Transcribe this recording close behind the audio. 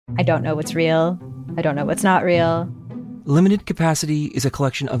I don't know what's real. I don't know what's not real. Limited Capacity is a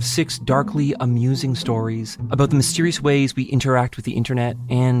collection of 6 darkly amusing stories about the mysterious ways we interact with the internet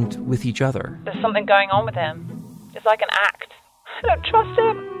and with each other. There's something going on with him. It's like an act. I don't trust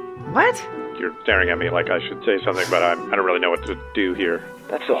him. What? You're staring at me like I should say something, but I don't really know what to do here.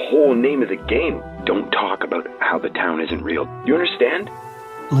 That's the whole name of the game. Don't talk about how the town isn't real. You understand?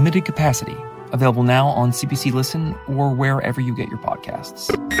 Limited Capacity, available now on CBC Listen or wherever you get your podcasts.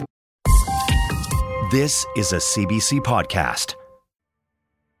 This is a CBC podcast.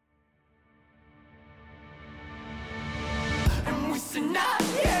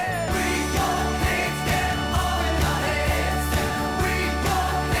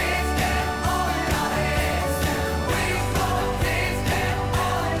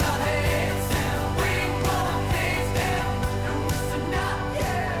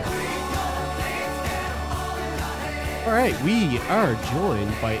 All right, we are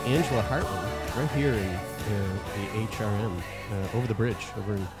joined by Angela Hartland right here in the HRM, over the bridge,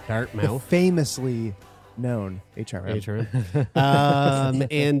 over in Dartmouth. The famously known HRM.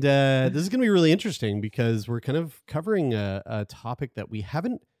 And this is going to be really interesting because we're kind of covering a topic that we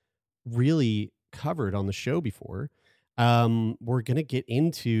haven't really covered on the show before. We're going to get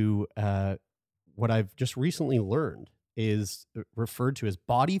into what I've just recently learned is referred to as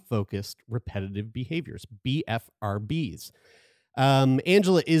body-focused repetitive behaviors, BFRBs.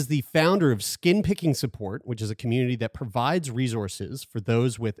 Angela is the founder of Skin Picking Support, which is a community that provides resources for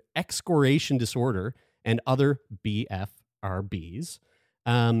those with excoriation disorder and other BFRBs.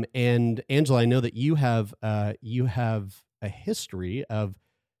 And Angela, I know that you have a history of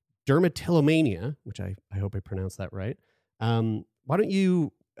dermatillomania, which I hope I pronounced that right. Why don't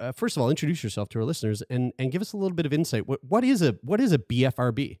you first of all introduce yourself to our listeners and give us a little bit of insight? What is a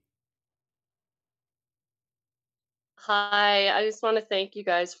BFRB? Hi, I just want to thank you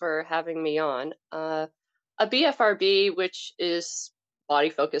guys for having me on. A BFRB, which is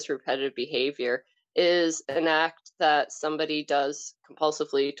body-focused repetitive behavior, is an act that somebody does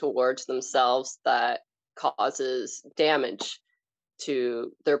compulsively towards themselves that causes damage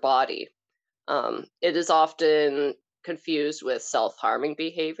to their body. It is often confused with self-harming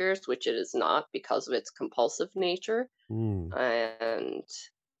behaviors, which it is not because of its compulsive nature. And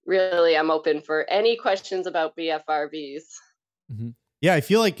really, I'm open for any questions about BFRBs. Mm-hmm. Yeah, I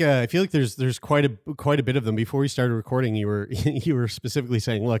feel like there's quite a bit of them. Before we started recording, you were specifically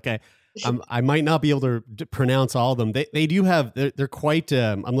saying, "Look, I might not be able to pronounce all of them. They do have they're quite.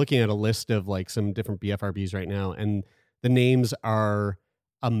 I'm looking at a list of like some different BFRBs right now, and the names are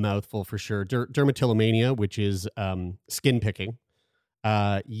a mouthful for sure. Dermatillomania, which is skin picking.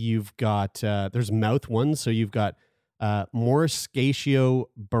 You've got there's mouth ones, so you've got Moriscatio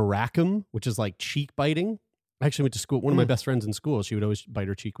baracum, which is like cheek biting. I actually went to school. One of my best friends in school, she would always bite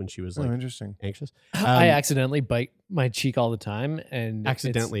her cheek when she was like interesting. Anxious. I accidentally bite my cheek all the time, and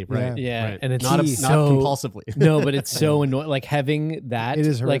accidentally, right? Yeah, right. and it's not compulsively. No, but it's so annoying. Like having that, it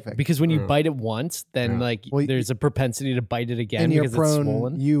is horrific. Like, because when you bite it once, then there's a propensity to bite it again and because you're prone, it's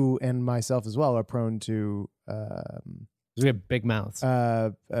swollen. You and myself as well are prone to we have big mouths.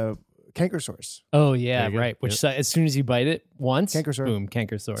 Canker sores. Oh yeah, right. Which as soon as you bite it once, canker sore. Boom,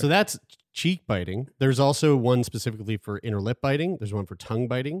 canker sore. So that's cheek biting. There's also one specifically for inner lip biting. There's one for tongue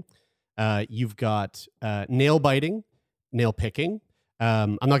biting. You've got nail biting, nail picking.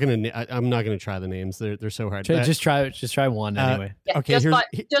 I'm not gonna try the names. They're so hard. Just try one anyway. Yeah, okay,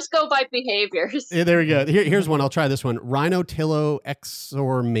 just go by behaviors. Yeah, there we go. Here's one. I'll try this one.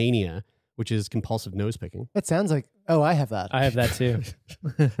 Rhinotillomania, which is compulsive nose picking. That sounds like I have that. I have that too.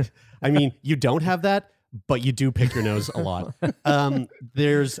 I mean, you don't have that, but you do pick your nose a lot.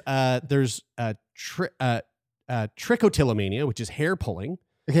 There's trichotillomania, which is hair pulling.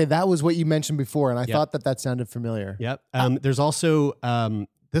 Okay, that was what you mentioned before, and I thought that sounded familiar. Yep. There's also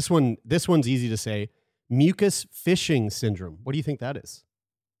this one. This one's easy to say. Mucus fishing syndrome. What do you think that is?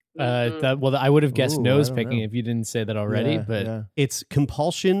 I would have guessed nose picking if you didn't say that already. But it's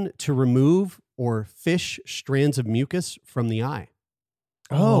compulsion to remove or fish strands of mucus from the eye.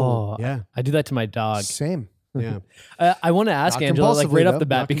 Oh, yeah. I do that to my dog. Same. Yeah. I want to ask Not Angela, like right off the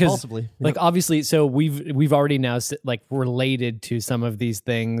bat, because compulsively. like obviously, so we've already now like related to some of these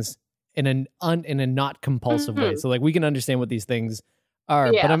things in a not compulsive way. So like we can understand what these things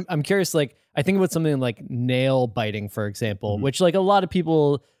are, but I'm curious. Like I think about something like nail biting, for example, which like a lot of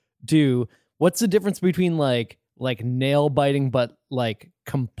people do. What's the difference between like nail biting, but like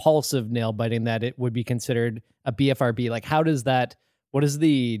compulsive nail biting that it would be considered a BFRB? Like what is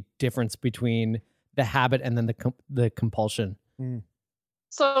the difference between the habit and then the compulsion?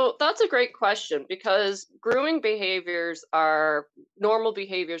 So that's a great question because grooming behaviors are normal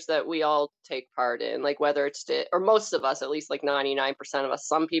behaviors that we all take part in, like whether it's or most of us, at least like 99% of us,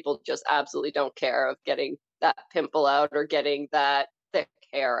 some people just absolutely don't care of getting that pimple out or getting that thick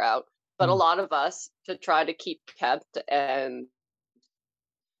hair out. But a lot of us, to try to keep kept and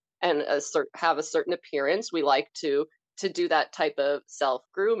have a certain appearance, we like to do that type of self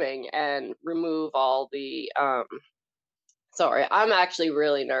grooming and remove all the sorry, I'm actually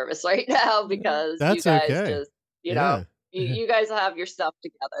really nervous right now because you That's guys okay. just, you know, you guys have your stuff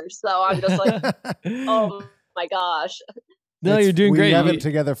together. So I'm just like, oh my gosh. No, you're doing great. We have it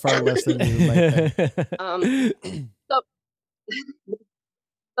together far less than you might think. So,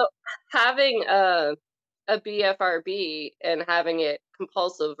 so having a BFRB and having it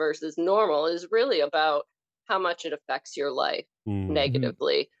compulsive versus normal is really about how much it affects your life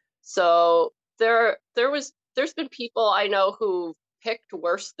negatively. So there's been people I know who picked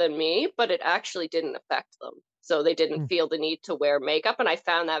worse than me, but it actually didn't affect them. So they didn't feel the need to wear makeup, and I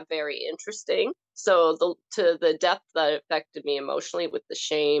found that very interesting. So to the depth that it affected me emotionally with the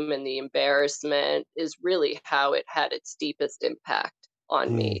shame and the embarrassment is really how it had its deepest impact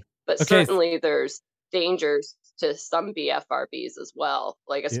on me. But certainly there's dangers to some BFRBs as well,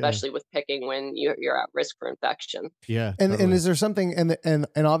 like especially with picking when you're at risk for infection. Yeah. And is there something and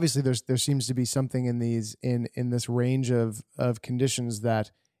obviously there seems to be something in these in this range of conditions that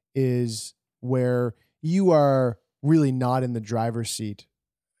is where you are really not in the driver's seat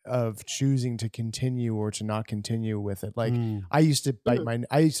of choosing to continue or to not continue with it. Like I used to bite my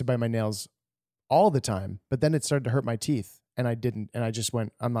nails all the time, but then it started to hurt my teeth. And I didn't, and I just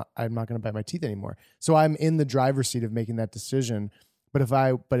went, I'm not going to bite my teeth anymore. So I'm in the driver's seat of making that decision. But if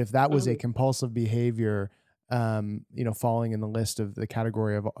that was a compulsive behavior, falling in the list of the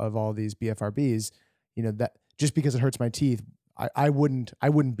category of all these BFRBs, that just because it hurts my teeth, I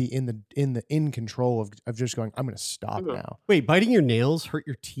wouldn't be in control of just going, I'm going to stop now. Wait, biting your nails hurt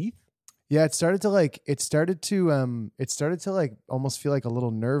your teeth? Yeah, it started to almost feel like a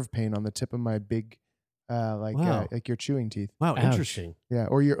little nerve pain on the tip of my big. Like your chewing teeth. Wow, interesting. Yeah,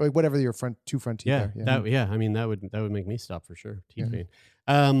 or your whatever your two front teeth are. Yeah. I mean, that would make me stop for sure. Teeth pain.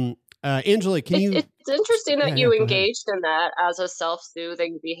 Angela, can you? It's interesting that you engaged in that as a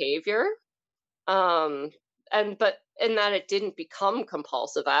self-soothing behavior, and that it didn't become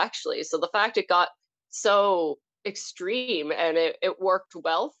compulsive actually. So the fact it got so extreme and it worked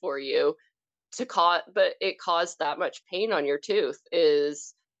well for you but it caused that much pain on your tooth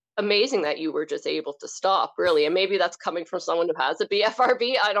is amazing that you were just able to stop, really. And maybe that's coming from someone who has a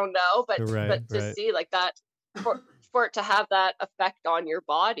BFRB, I don't know, but to see like that for it to have that effect on your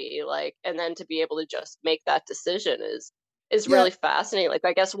body, like, and then to be able to just make that decision is really fascinating. Like,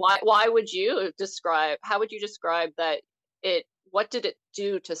 I guess how would you describe that what did it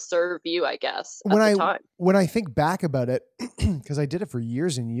do to serve you, I guess, at the time? When I think back about it, because I did it for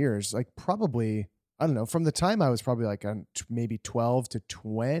years and years, like probably, I don't know, from the time I was probably like maybe 12 to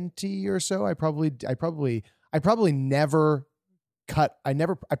 20 or so, I probably never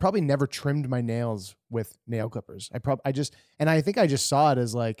trimmed my nails with nail clippers. I think I just saw it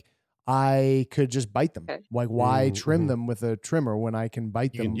as like, I could just bite them. Like, why trim them with a trimmer when I can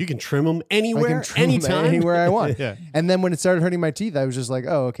bite them? You can trim them anywhere, anytime, anywhere I want. And then when it started hurting my teeth, I was just like,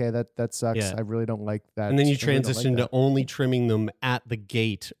 oh, okay, that sucks. Yeah. I really don't like that. And then you transitioned to only trimming them at the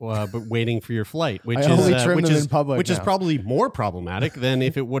gate, but waiting for your flight, which is probably more problematic than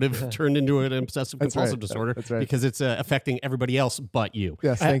if it would have turned into an obsessive compulsive disorder. That's right. Because it's affecting everybody else but you.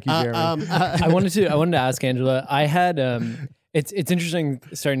 Yes, thank you, Jeremy. I wanted to ask Angela. I had. It's interesting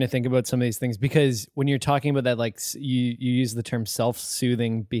starting to think about some of these things because when you're talking about that, like you use the term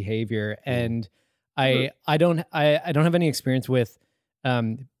self-soothing behavior, and I don't have any experience with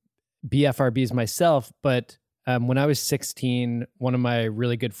BFRBs myself, but when I was 16, one of my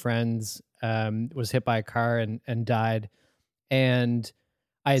really good friends was hit by a car and died, and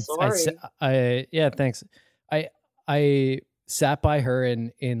thanks. I sat by her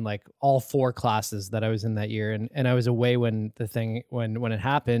in like all 4 classes that I was in that year. And I was away when it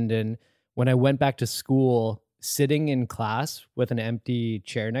happened. And when I went back to school, sitting in class with an empty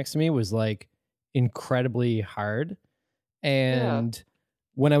chair next to me was like incredibly hard. And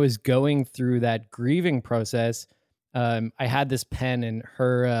when I was going through that grieving process, I had this pen, and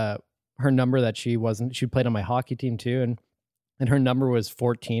her number that she played on my hockey team too. And her number was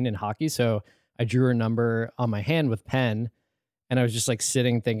 14 in hockey. So I drew her number on my hand with pen. And I was just like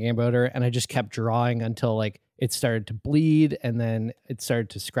sitting thinking about her, and I just kept drawing until like it started to bleed, and then it started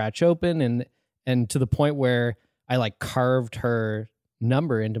to scratch open, and to the point where I like carved her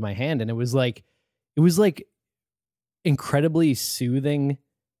number into my hand, and it was like incredibly soothing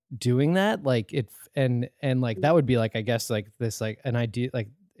doing that. Like it, and like that would be like, I guess like this, like an idea, like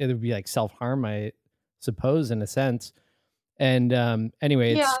it would be like self-harm, I suppose, in a sense. And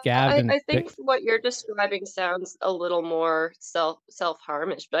anyway, it's Yeah, scabbed and I think what you're describing sounds a little more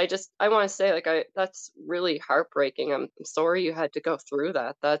self-harmish, but I want to say, like, that's really heartbreaking. I'm sorry you had to go through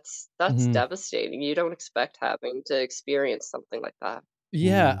that. That's Mhm. devastating. You don't expect having to experience something like that.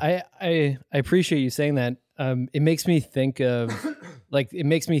 Yeah, I appreciate you saying that. It makes me think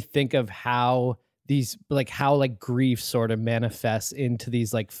of how these, like, how like grief sort of manifests into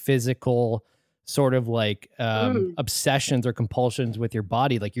these like physical sort of like Mm. obsessions or compulsions with your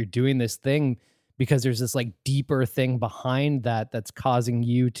body. Like you're doing this thing because there's this like deeper thing behind that that's causing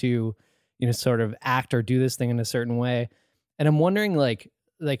you to, sort of act or do this thing in a certain way. And I'm wondering, like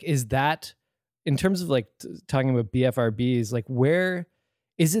is that, in terms of like talking about BFRBs, like where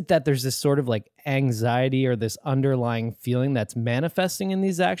is it that there's this sort of like anxiety or this underlying feeling that's manifesting in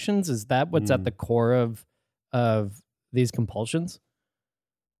these actions? Is that what's at the core of these compulsions?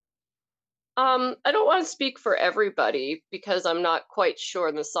 I don't want to speak for everybody because I'm not quite sure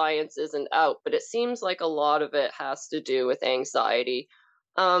and the science isn't out, but it seems like a lot of it has to do with anxiety.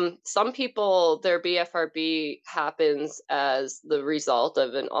 Some people, their BFRB happens as the result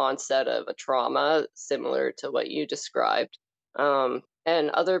of an onset of a trauma, similar to what you described.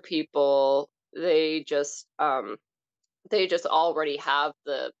 And other people, they just already have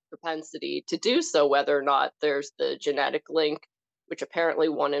the propensity to do so, whether or not there's the genetic link, which apparently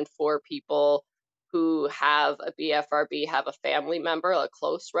 1 in 4 people who have a BFRB have a family member, a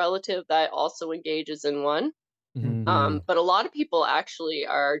close relative that also engages in one. But a lot of people actually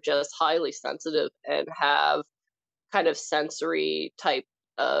are just highly sensitive and have kind of sensory type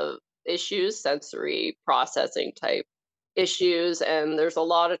of issues, sensory processing type issues. And there's a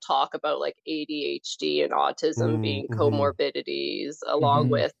lot of talk about like ADHD and autism being comorbidities, along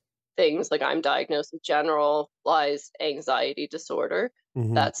with things like I'm diagnosed with generalized anxiety disorder.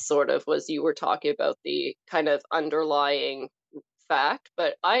 That's sort of, was you were talking about the kind of underlying fact,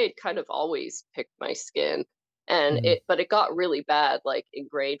 but I had kind of always picked my skin. And it got really bad like in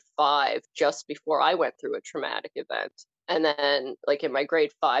grade 5, just before I went through a traumatic event. And then like in my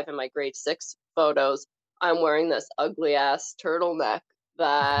grade 5 and my grade 6 photos, I'm wearing this ugly ass turtleneck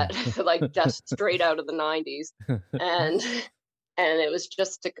that like just straight out of the 90s. And and it was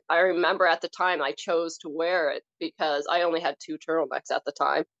just I remember at the time I chose to wear it because I only had 2 turtlenecks at the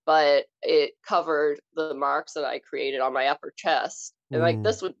time, but it covered the marks that I created on my upper chest. And like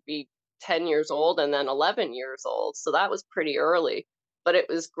this would be 10 years old and then 11 years old. So that was pretty early. But it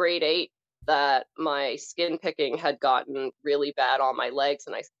was grade 8 that my skin picking had gotten really bad on my legs,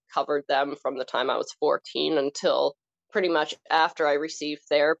 and I covered them from the time I was 14 until pretty much after I received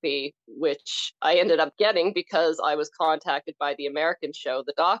therapy, which I ended up getting because I was contacted by the American show,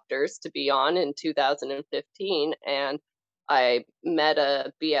 The Doctors, to be on in 2015. And I met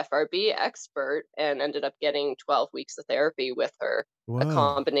a BFRB expert and ended up getting 12 weeks of therapy with her, a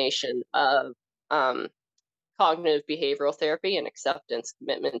combination of cognitive behavioral therapy and acceptance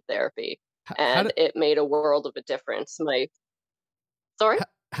commitment therapy. And it made a world of a difference. Sorry?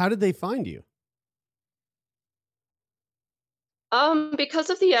 How did they find you? Because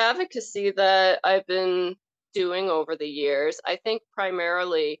of the advocacy that I've been doing over the years. I think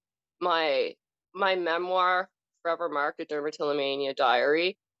primarily my memoir, Forever Marked: A Dermatillomania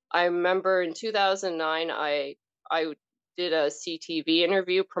Diary. I remember in 2009 I did a CTV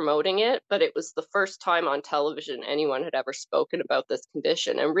interview promoting it, but it was the first time on television anyone had ever spoken about this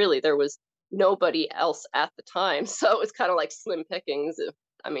condition, and really there was nobody else at the time. So it was kind of like slim pickings.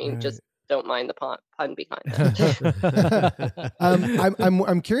 Just don't mind the pun behind that.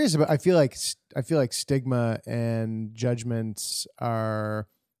 I'm curious about. I feel like stigma and judgments are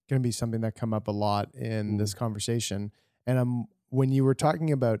going to be something that come up a lot in this conversation. And when you were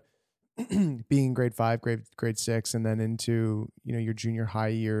talking about being grade 5, grade 6, and then into your junior high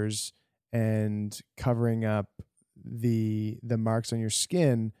years and covering up the marks on your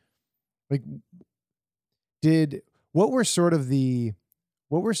skin, like what were some of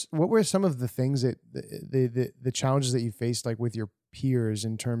the things that the challenges that you faced, like with your peers,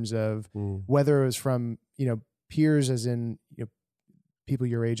 in terms of whether it was from peers as in people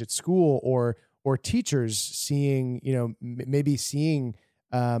your age at school, or teachers seeing maybe seeing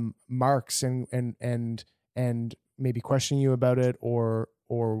marks and maybe questioning you about it, or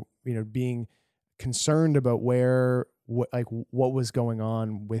being concerned about what was going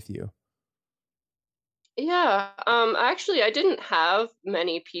on with you? Yeah, actually, I didn't have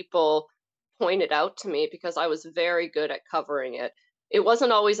many people point it out to me because I was very good at covering it. it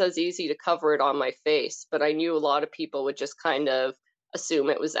wasn't always as easy to cover it on my face, but I knew a lot of people would just kind of assume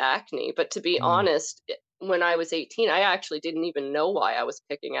it was acne. But to be honest, when I was 18, I actually didn't even know why I was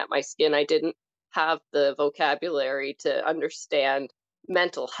picking at my skin. I didn't have the vocabulary to understand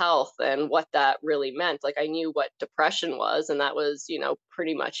mental health and what that really meant. Like I knew what depression was, and that was,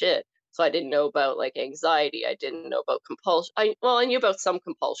 pretty much it. So I didn't know about like anxiety. I didn't know about compulsion. I knew about some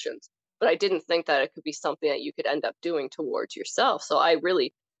compulsions, but I didn't think that it could be something that you could end up doing towards yourself. So I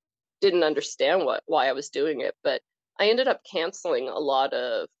really didn't understand why I was doing it, but I ended up canceling a lot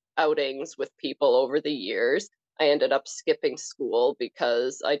of outings with people over the years. I ended up skipping school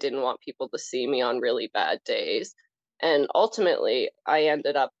because I didn't want people to see me on really bad days. And ultimately, I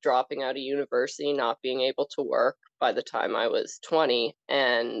ended up dropping out of university, not being able to work by the time I was 20.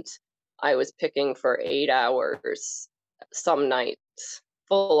 And I was picking for 8 hours some nights,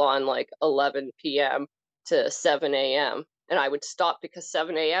 full on like 11 p.m. to 7 a.m. And I would stop because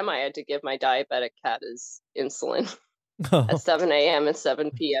 7 a.m. I had to give my diabetic cat his insulin at 7 a.m. and 7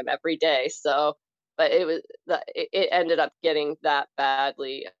 p.m. every day. So, but it ended up getting that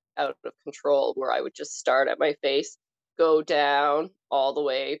badly out of control where I would just start at my face, go down all the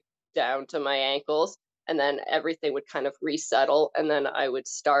way down to my ankles, and then everything would kind of resettle, and then I would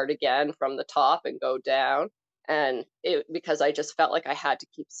start again from the top and go down. And because I just felt like I had to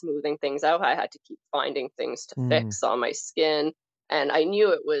keep smoothing things out, I had to keep finding things to fix on my skin. And I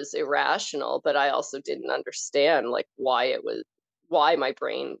knew it was irrational, but I also didn't understand like why my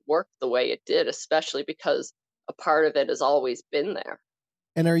brain worked the way it did, especially because a part of it has always been there.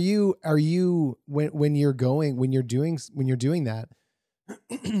 And are you when you're doing that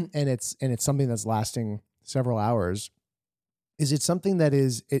and it's something that's lasting several hours, is it something that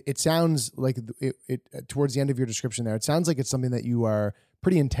is, it sounds like it towards the end of your description there, it sounds like it's something that you are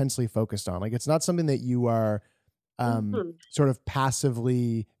pretty intensely focused on. Like it's not something that you are sort of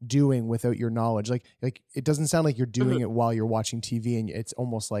passively doing without your knowledge. Like it doesn't sound like you're doing it while you're watching TV and it's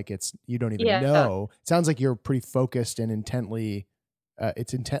almost like you don't even know. It sounds like you're pretty focused and intently,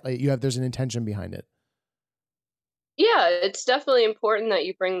 there's an intention behind it. Yeah, it's definitely important that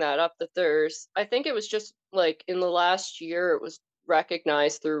you bring that up, that I think it was just like in the last year, it was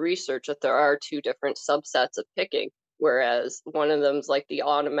recognized through research that there are two different subsets of picking, whereas one of them's like the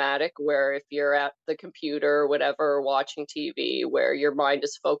automatic, where if you're at the computer or whatever, watching TV, where your mind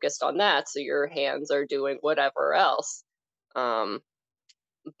is focused on that, so your hands are doing whatever else. But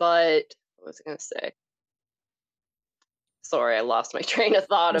what was I going to say? Sorry, I lost my train of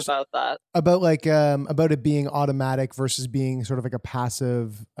thought about that. About like about it being automatic versus being sort of like a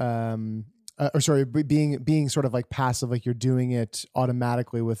passive being sort of like passive, like you're doing it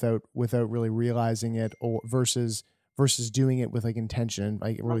automatically without really realizing it, or versus doing it with like intention,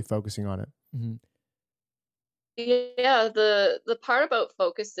 like really focusing on it. Mm-hmm. Yeah, the part about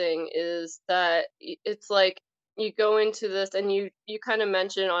focusing is that it's like you go into this and you kind of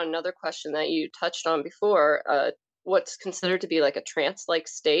mentioned on another question that you touched on before, what's considered to be like a trance-like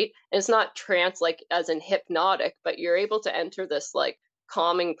state. And it's not trance like as in hypnotic, but you're able to enter this like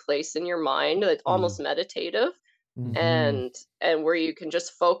calming place in your mind that's almost meditative, and where you can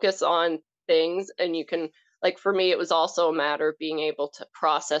just focus on things, and you can, like for me, it was also a matter of being able to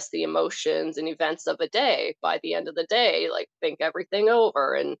process the emotions and events of a day by the end of the day, like think everything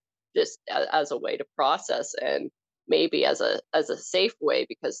over, and just as a way to process, and maybe as a safe way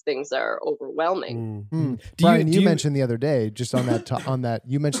because things are overwhelming. Brian, you mentioned the other day, just on that,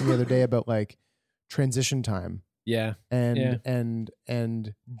 you mentioned the other day about like transition time. Yeah. And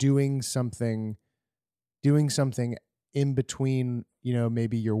doing something in between,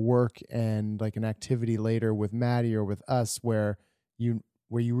 maybe your work and like an activity later with Maddie or with us where you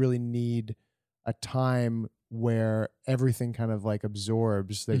really need a time where everything kind of like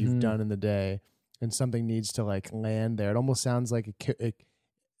absorbs that you've done in the day, and something needs to like land there. It almost sounds like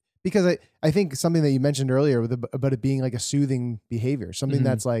because I think something that you mentioned earlier about it being like a soothing behavior, something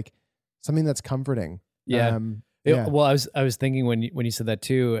that's like something that's comforting. Yeah. Well, I was thinking when you said that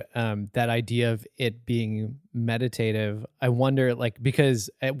too, that idea of it being meditative. I wonder, like,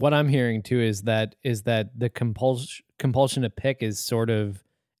 because what I'm hearing too is that the compulsion to pick is sort of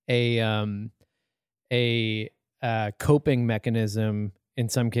a coping mechanism in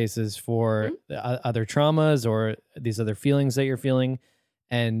some cases for other traumas or these other feelings that you're feeling.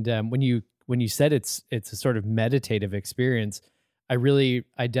 And when you said it's a sort of meditative experience, I really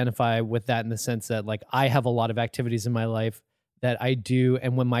identify with that in the sense that like I have a lot of activities in my life that I do,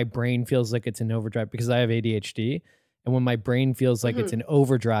 and when my brain feels like it's in overdrive, because I have ADHD, and when my brain feels like it's in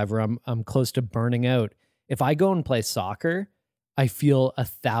overdrive or I'm close to burning out, if I go and play soccer, I feel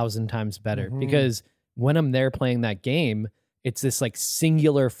 1,000 times better because when I'm there playing that game, it's this like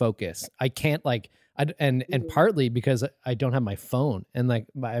singular focus. I can't like, and partly because I don't have my phone, and like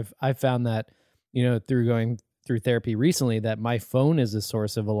I've found that, you know, through going through therapy recently, that my phone is a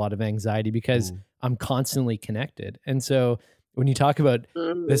source of a lot of anxiety because I'm constantly connected. And so when you talk about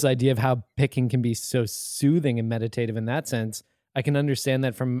this idea of how picking can be so soothing and meditative in that sense, I can understand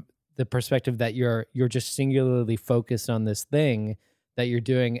that from the perspective that you're just singularly focused on this thing that you're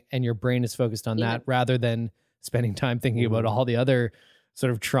doing, and your brain is focused on that rather than spending time thinking about all the other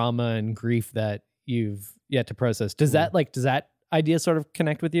sort of trauma and grief that you've yet to process. Does that idea sort of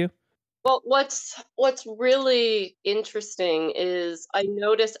connect with you? Well, what's really interesting is I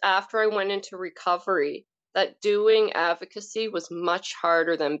noticed after I went into recovery that doing advocacy was much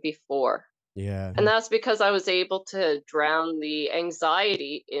harder than before. Yeah. And that's because I was able to drown the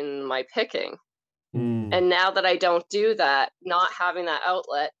anxiety in my picking. And now that I don't do that, not having that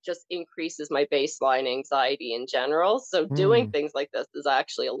outlet just increases my baseline anxiety in general. So doing things like this is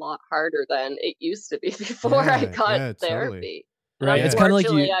actually a lot harder than it used to be before I got therapy. Totally. Right. It's kind of like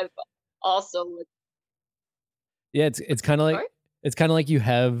I've also, it's kind of like, it's kind of like you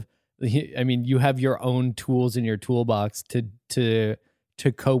have, I mean, you have your own tools in your toolbox to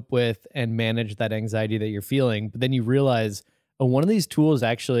cope with and manage that anxiety that you're feeling. But then you realize, oh, one of these tools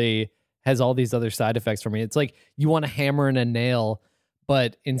actually has all these other side effects for me. It's like you want a hammer and a nail,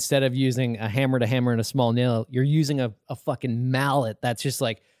 but instead of using a hammer to hammer in a small nail, you're using a fucking mallet that's just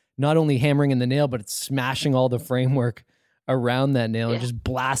like not only hammering in the nail, but it's smashing all the framework around that nail and just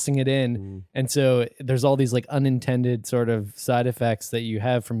blasting it in. And so there's all these like unintended sort of side effects that you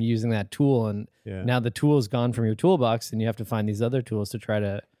have from using that tool. And now the tool is gone from your toolbox, and you have to find these other tools to try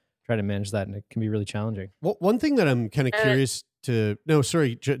to manage that. And it can be really challenging. Well, one thing that I'm kind of curious to,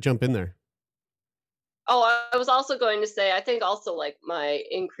 jump in there. Oh, I was also going to say, I think also like my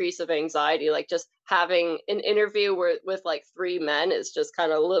increase of anxiety, like just having an interview with like 3 men is just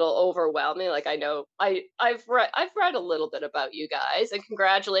kind of a little overwhelming. Like I know I've read a little bit about you guys, and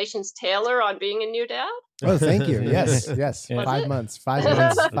congratulations, Taylor, on being a new dad. Oh, thank you. Yes. Yeah. 5 months. 5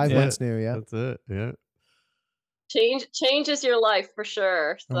 months. 5 months new. Yeah. That's it. Yeah. Changes your life for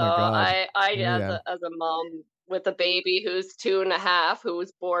sure. So Oh my God. as a mom with a baby who's 2.5, who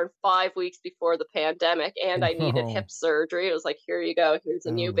was born 5 weeks before the pandemic, and I needed hip surgery. It was like, here you go, here's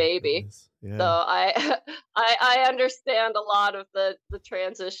a new baby. Yeah. So I understand a lot of the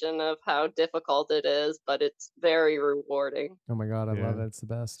transition of how difficult it is, but it's very rewarding. Oh my God, I love it. It's the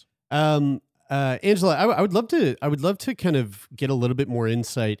best. Angela, I would love to kind of get a little bit more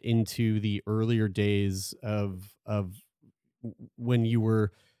insight into the earlier days of when you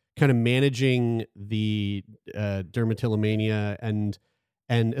were kind of managing the dermatillomania,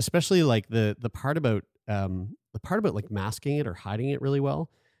 and especially like the part about like masking it or hiding it really well.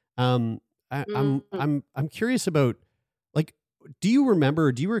 I'm curious about, like, do you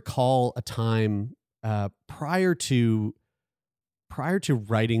recall a time prior to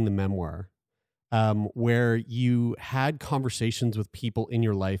writing the memoir where you had conversations with people in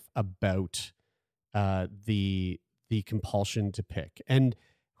your life about the compulsion to pick? And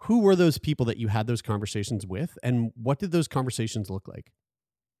who were those people that you had those conversations with, and what did those conversations look like?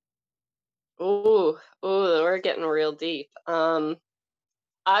 Oh, we're getting real deep. I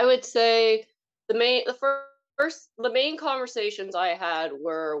would say the main conversations I had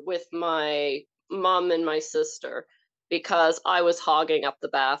were with my mom and my sister, because I was hogging up the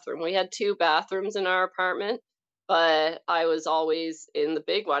bathroom. We had 2 bathrooms in our apartment, but I was always in the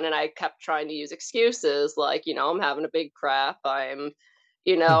big one, and I kept trying to use excuses like, I'm having a big crap. I'm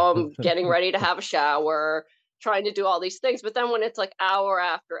getting ready to have a shower, trying to do all these things. But then when it's like hour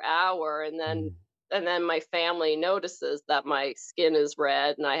after hour, and then my family notices that my skin is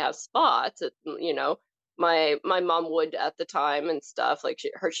red and I have spots, my mom would at the time and stuff, like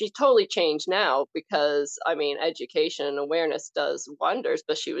she's totally changed now, because I mean, education and awareness does wonders,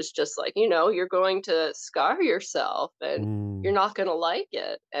 but she was just like, you're going to scar yourself, and you're not going to like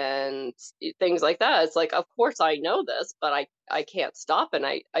it, and things like that. It's like, of course I know this, but I can't stop. And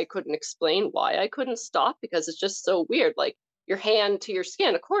I couldn't explain why I couldn't stop, because it's just so weird. Like, your hand to your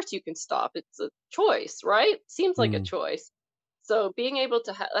skin, of course you can stop. It's a choice, right? Seems like a choice. So being able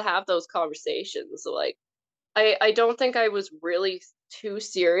to have those conversations, like, I don't think I was really too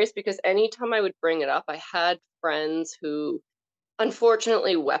serious, because anytime I would bring it up, I had friends who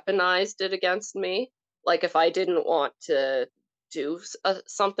unfortunately weaponized it against me. Like, if I didn't want to do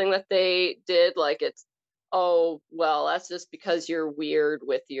something that they did, like, it's, oh, well, that's just because you're weird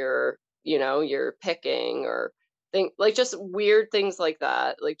with your picking, or like just weird things like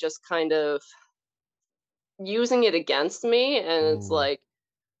that, like just kind of using it against me. And it's like,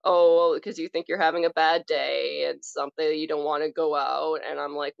 oh, because you think you're having a bad day and something you don't want to go out. And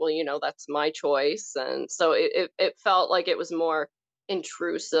I'm like, well, that's my choice. And so it felt like it was more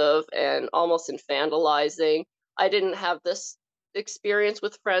intrusive and almost infantilizing. I didn't have this experience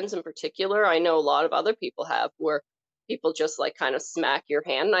with friends in particular. I know a lot of other people have, where people just like kind of smack your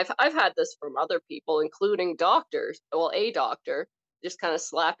hand. And I've had this from other people, including doctors. Well, a doctor just kind of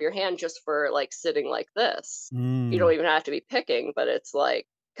slap your hand just for like sitting like this. You don't even have to be picking, but it's like,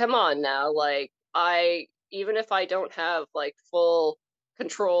 come on now, like even if I don't have like full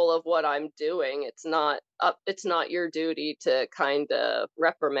control of what I'm doing, it's not your duty to kind of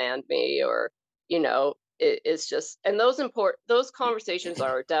reprimand me, or it's just. And those conversations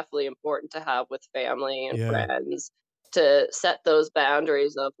are definitely important to have with family and friends, to set those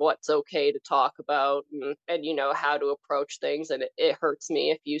boundaries of what's okay to talk about, and how to approach things. And it hurts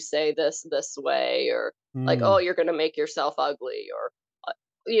me if you say this way, or like, oh, you're going to make yourself ugly, or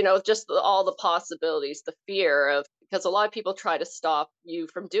just all the possibilities, the fear of, because a lot of people try to stop you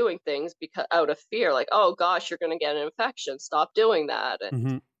from doing things because out of fear, like, oh gosh, you're going to get an infection, stop doing that,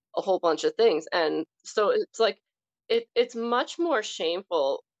 and a whole bunch of things. And so it's like it's much more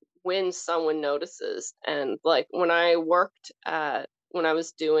shameful when someone notices. And like when I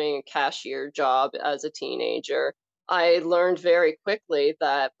was doing a cashier job as a teenager, I learned very quickly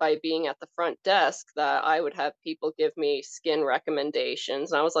that by being at the front desk, that I would have people give me skin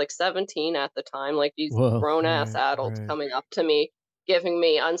recommendations. And I was like 17 at the time, like these grown ass adults coming up to me, giving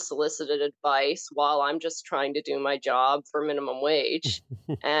me unsolicited advice while I'm just trying to do my job for minimum wage.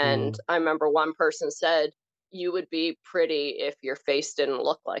 And I remember one person said, "You would be pretty if your face didn't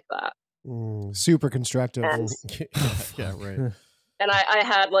look like that." Super constructive. Yeah, right. And I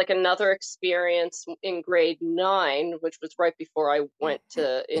had like another experience in grade 9, which was right before I went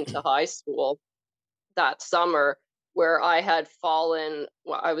into high school that summer, where I had fallen.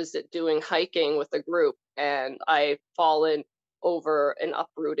 Well, I was doing hiking with a group, and I fallen over an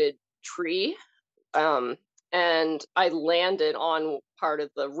uprooted tree. And I landed on part of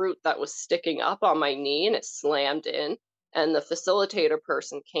the root that was sticking up on my knee, and it slammed in. And the facilitator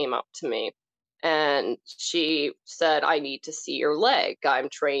person came up to me, and she said, "I need to see your leg. I'm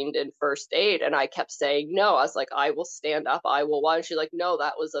trained in first aid." And I kept saying no. I was like, "I will stand up. I will." Why? And she's like, "No,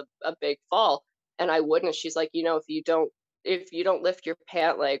 that was a big fall." And I wouldn't. She's like, if you don't lift your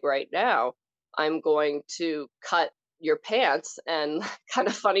pant leg right now, I'm going to cut your pants." And kind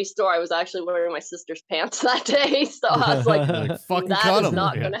of funny story, I was actually wearing my sister's pants that day, so I was like, that is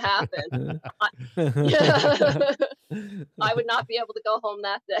not going to happen. I would not be able to go home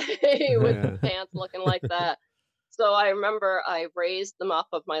that day with the pants looking like that. So I remember I raised them up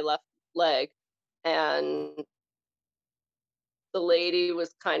of my left leg, and the lady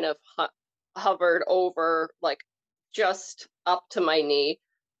was kind of hovered over, like just up to my knee.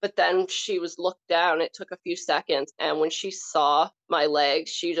 But then she was looked down. It took a few seconds. And when she saw my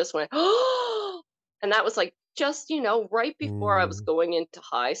legs, she just went, "Oh!" And that was like just, right before I was going into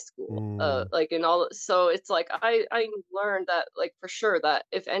high school. Like in all, so it's like I learned that, like, for sure, that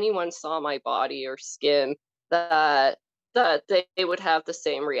if anyone saw my body or skin, that they would have the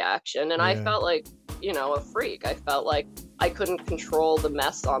same reaction. And I felt like, a freak. I felt like I couldn't control the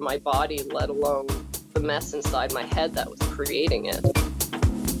mess on my body, let alone the mess inside my head that was creating it.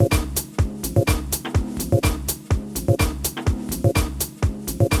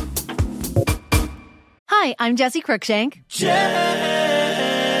 Hi, I'm Jessie Cruikshank. Jessie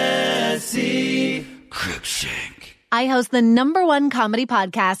Cruikshank. I host the #1 comedy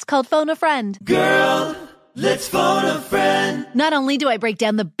podcast called Phone a Friend. Girl, let's phone a friend. Not only do I break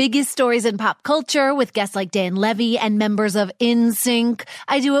down the biggest stories in pop culture with guests like Dan Levy and members of NSYNC,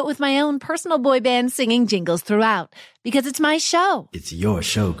 I do it with my own personal boy band singing jingles throughout. Because it's my show. It's your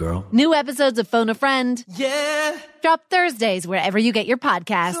show, girl. New episodes of Phone a Friend. Yeah. Drop Thursdays wherever you get your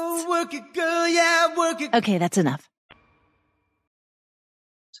podcasts. So work it, girl. Yeah, work it. Okay, that's enough.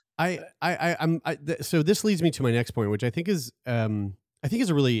 So this leads me to my next point, which I think is a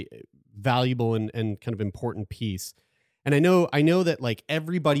really valuable and kind of important piece. And I know that like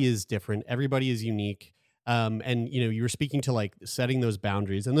everybody is different, everybody is unique. And you were speaking to like setting those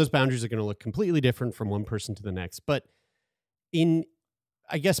boundaries, and those boundaries are going to look completely different from one person to the next. But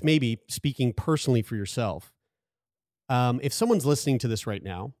I guess maybe speaking personally for yourself, if someone's listening to this right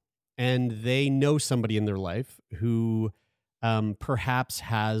now and they know somebody in their life who perhaps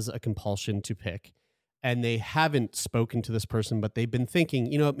has a compulsion to pick, and they haven't spoken to this person, but they've been thinking,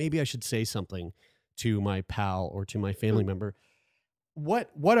 maybe I should say something to my pal or to my family member. What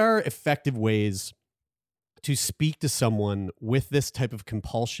are effective ways to speak to someone with this type of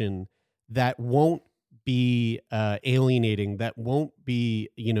compulsion that won't be alienating, that won't be,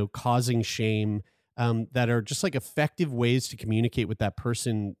 causing shame, that are just like effective ways to communicate with that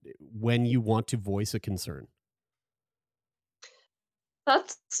person when you want to voice a concern?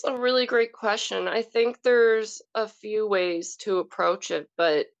 That's a really great question. I think there's a few ways to approach it,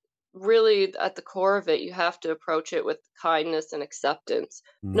 but really at the core of it, you have to approach it with kindness and acceptance.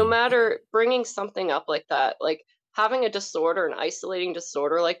 No Mm. matter bringing something up like that, like having a disorder, an isolating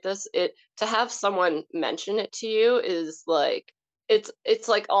disorder like this, it to have someone mention it to you is like it's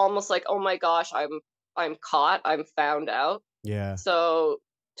like almost like, oh my gosh, I'm caught, I'm found out. Yeah. So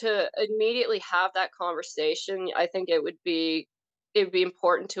to immediately have that conversation, I think it would be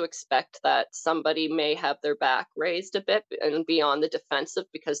important to expect that somebody may have their back raised a bit and be on the defensive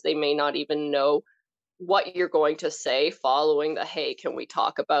because they may not even know what you're going to say following the, hey, can we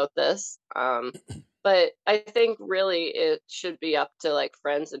talk about this? But I think really it should be up to like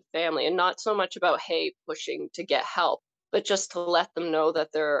friends and family and not so much about, hey, pushing to get help, but just to let them know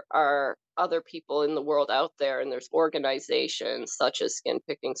that there are other people in the world out there and there's organizations such as Skin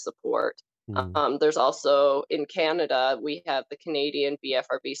Picking Support. There's also in Canada, we have the Canadian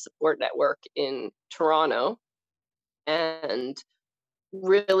BFRB Support Network in Toronto. And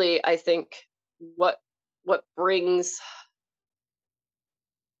really, I think what what brings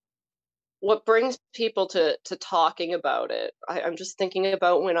what brings people to talking about it. I'm just thinking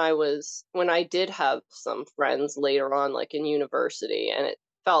about when I did have some friends later on, like in university, and it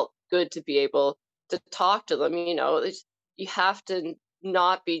felt good to be able to talk to them. You have to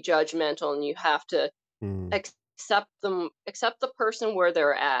not be judgmental, and you have to Mm. accept the person where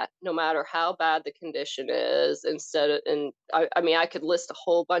they're at, no matter how bad the condition is. And I mean, I could list a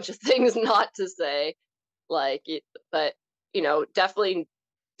whole bunch of things not to say, but definitely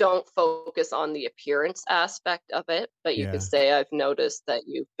don't focus on the appearance aspect of it, but you could Yeah. say, I've noticed that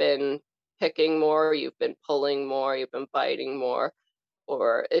you've been picking more, you've been pulling more, you've been biting more.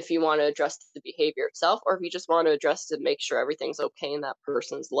 Or if you want to address the behavior itself, or if you just want to address to make sure everything's okay in that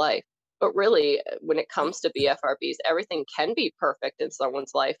person's life. But really, when it comes to BFRBs, everything can be perfect in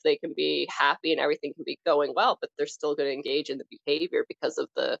someone's life. They can be happy and everything can be going well, but they're still going to engage in the behavior because of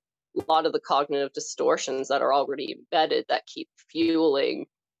a lot of the cognitive distortions that are already embedded that keep fueling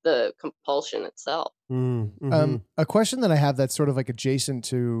the compulsion itself. A question that I have that's sort of like adjacent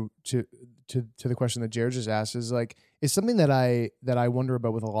to the question that Jared just asked is something that I wonder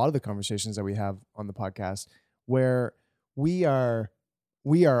about with a lot of the conversations that we have on the podcast, where we are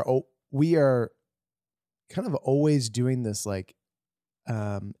kind of always doing this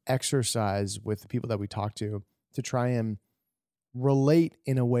exercise with the people that we talk to try and relate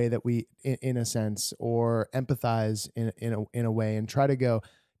in a way that we, in a sense, or empathize in a way, and try to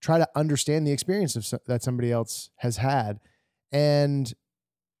understand the experience that somebody else has had. And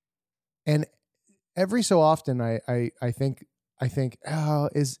every so often I think, oh,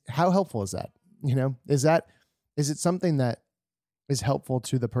 how helpful is that? Is it something that is helpful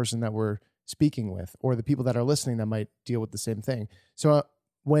to the person that we're speaking with, or the people that are listening that might deal with the same thing? So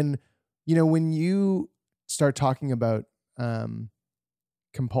when you start talking about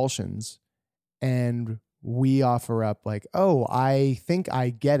compulsions, and we offer up like, oh, I think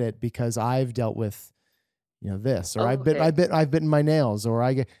I get it because I've dealt with, this, or I've bitten my nails, or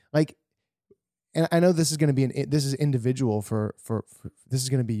I get like, and I know this is going to be this is individual for this is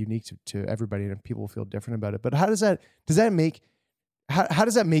going to be unique to everybody, and people feel different about it. But how does that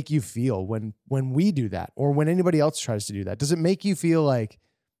make you feel when we do that, or when anybody else tries to do that? Does it make you feel like,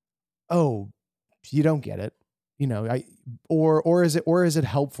 oh, you don't get it? Or is it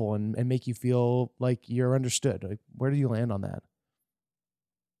helpful and make you feel like you're understood? Like, where do you land on that?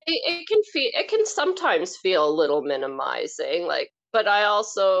 It can sometimes feel a little minimizing, but I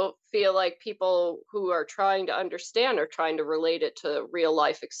also feel like people who are trying to understand are trying to relate it to real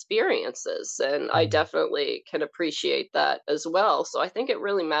life experiences, and I definitely can appreciate that as well. So I think it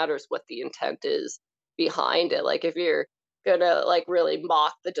really matters what the intent is behind it. Like if you're gonna really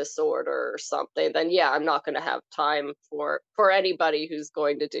mock the disorder or something, then yeah, I'm not gonna have time for anybody who's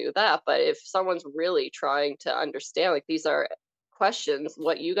going to do that. But if someone's really trying to understand, like, these are questions,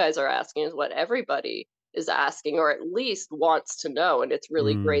 what you guys are asking is what everybody is asking, or at least wants to know, and it's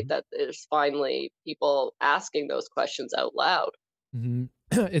really great that there's finally people asking those questions out loud. Mm-hmm.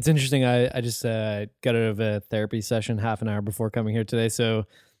 It's interesting. I just got out of a therapy session half an hour before coming here today, so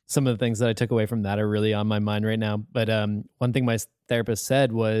some of the things that I took away from that are really on my mind right now. But one thing my therapist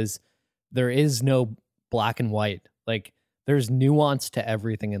said was there is no black and white. Like, there's nuance to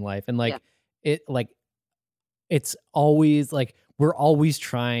everything in life, and it's always like we're always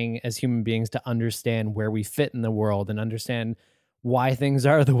trying as human beings to understand where we fit in the world and understand why things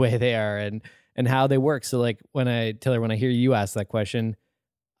are the way they are. And and how they work. So like Taylor, when I hear you ask that question,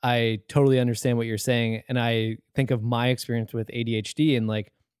 I totally understand what you're saying. And I think of my experience with ADHD, and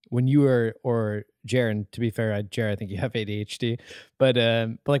like when you were, or Jaron, to be fair, Jaron, I think you have ADHD, but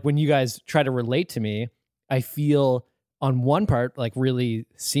like when you guys try to relate to me, I feel on one part, like really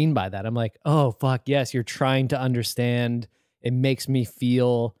seen by that. I'm like, oh fuck yes, you're trying to understand. It makes me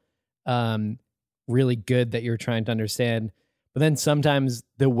feel really good that you're trying to understand. But then sometimes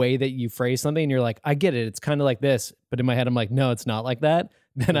the way that you phrase something, and you're like, I get it. It's kind of like this. But in my head, I'm like, no, it's not like that.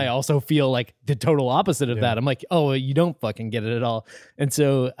 Then I also feel like the total opposite of that. I'm like, oh, you don't fucking get it at all. And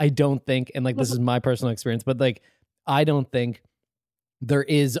so I don't think, and like, this is my personal experience, but like, I don't think there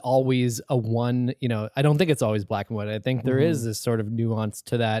is always a one, I don't think it's always black and white. I think there is this sort of nuance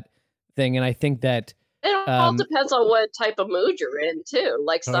to that thing. And I think that it all depends on what type of mood you're in too.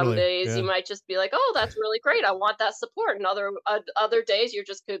 Like some days you might just be like, oh, that's really great, I want that support. And other days you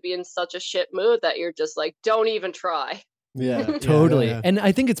just could be in such a shit mood that you're just like, don't even try. Yeah, totally. Yeah. And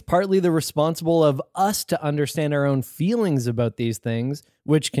I think it's partly the responsible of us to understand our own feelings about these things,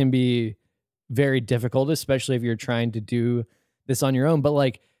 which can be very difficult, especially if you're trying to do this on your own. But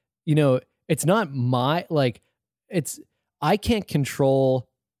like, it's not I can't control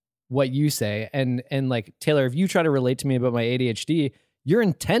what you say. And like, Taylor, if you try to relate to me about my ADHD, your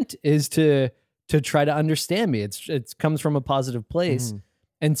intent is to try to understand me. It comes from a positive place.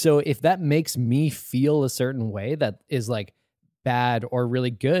 And so if that makes me feel a certain way that is like bad or really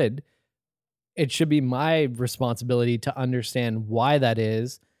good, it should be my responsibility to understand why that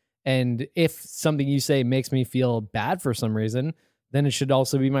is. And if something you say makes me feel bad for some reason, then it should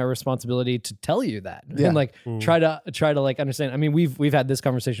also be my responsibility to tell you that and like try to like understand. I mean, we've had this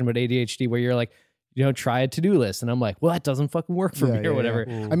conversation about ADHD where you're like, try a to-do list. And I'm like, well, that doesn't fucking work for me or whatever.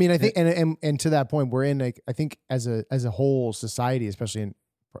 I mean, I think, and to that point, we're in like, I think as a whole society, especially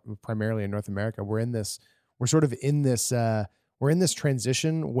primarily in North America, we're in this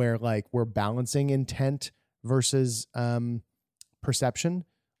transition where like we're balancing intent versus perception,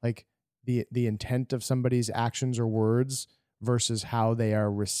 like the intent of somebody's actions or words versus how they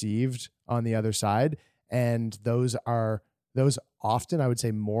are received on the other side. And those often, I would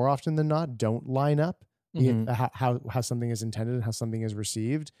say more often than not, don't line up. How something is intended and how something is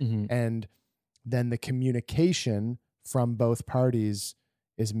received. And then the communication from both parties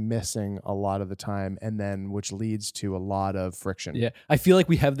is missing a lot of the time, and then which leads to a lot of friction. Yeah, I feel like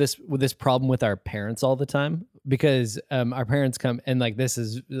we have this problem with our parents all the time, because our parents come, and like, this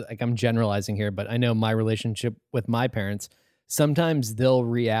is like, I'm generalizing here, but I know my relationship with my parents, sometimes they'll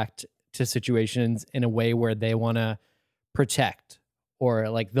react to situations in a way where they want to protect, or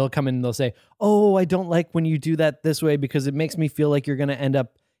like they'll come in and they'll say, oh, I don't like when you do that this way because it makes me feel like you're going to end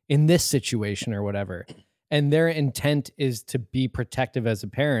up in this situation or whatever. And their intent is to be protective as a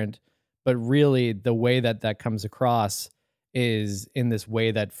parent, but really the way that comes across is in this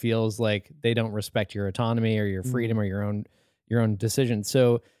way that feels like they don't respect your autonomy or your freedom or your own decision.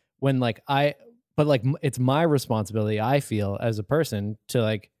 So when like it's my responsibility, I feel, as a person, to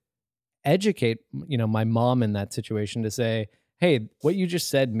like educate, my mom in that situation, to say, hey, what you just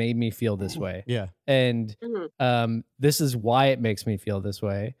said made me feel this way. Yeah. And this is why it makes me feel this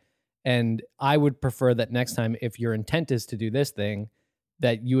way. And I would prefer that next time, if your intent is to do this thing,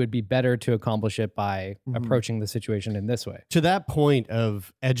 that you would be better to accomplish it by approaching the situation in this way. To that point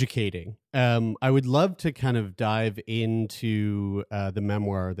of educating, I would love to kind of dive into the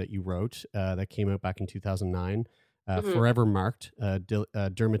memoir that you wrote that came out back in 2009, Forever Marked,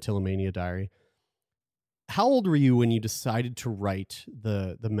 Dermatillomania Diary. How old were you when you decided to write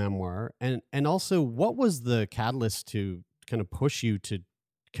the memoir? And also, what was the catalyst to kind of push you to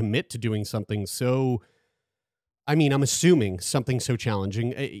commit to doing something so, I mean, I'm assuming something so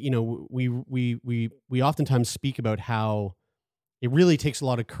challenging. We oftentimes speak about how it really takes a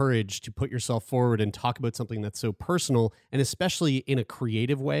lot of courage to put yourself forward and talk about something that's so personal, and especially in a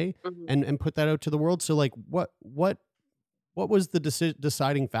creative way, and put that out to the world. So like, what was the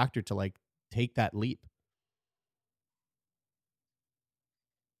deciding factor to like take that leap?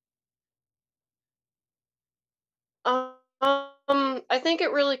 I think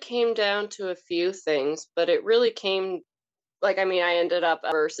it really came down to a few things, but it really came, like, I mean, I ended up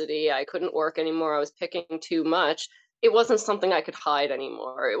at university. I couldn't work anymore. I was picking too much. It wasn't something I could hide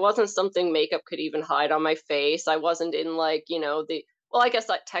anymore. It wasn't something makeup could even hide on my face. I wasn't in like, well, I guess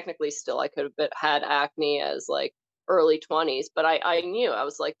that technically still I could have had acne as like early 20s, but I knew, I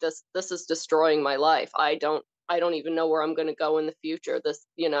was like, this is destroying my life. I don't even know where I'm going to go in the future.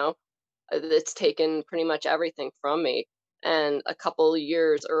 It's taken pretty much everything from me. And a couple of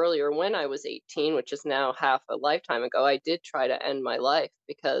years earlier, when I was 18, which is now half a lifetime ago, I did try to end my life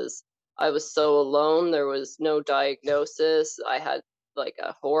because I was so alone. There was no diagnosis. I had like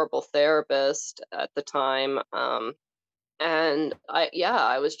a horrible therapist at the time. And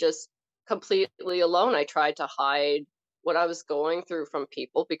I was just completely alone. I tried to hide what I was going through from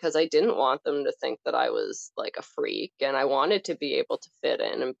people because I didn't want them to think that I was like a freak, and I wanted to be able to fit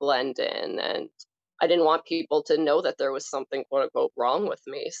in and blend in, and I didn't want people to know that there was something quote unquote wrong with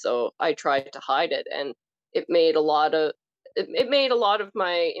me. So I tried to hide it, and it made a lot of it made a lot of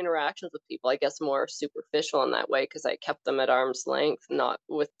my interactions with people, I guess, more superficial in that way because I kept them at arm's length, not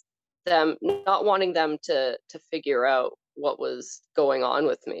with them, not wanting them to figure out what was going on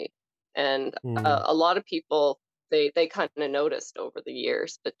with me. And a lot of people, they kind of noticed over the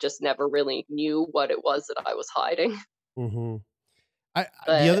years, but just never really knew what it was that I was hiding. Mm-hmm.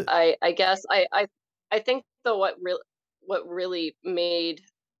 But I guess I think though what really made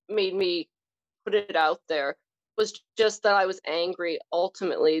me put it out there was just that I was angry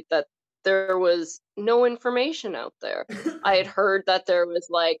ultimately that there was no information out there. I had heard that there was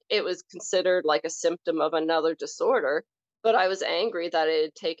like it was considered like a symptom of another disorder, but I was angry that it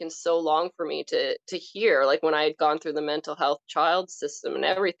had taken so long for me to hear. Like when I had gone through the mental health child system and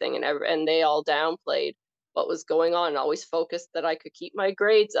everything, and they all downplayed what was going on, and always focused that I could keep my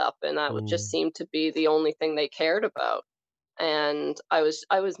grades up, and that would just seem to be the only thing they cared about. And I was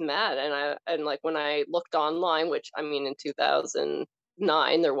mad, and like when I looked online, which I mean in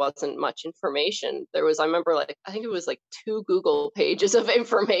 2009 there wasn't much information. There was, I remember, like I think it was like 2 Google pages of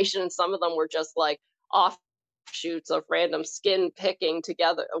information, and some of them were just like offshoots of random skin picking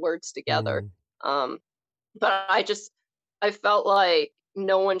together words together. Um, but I felt like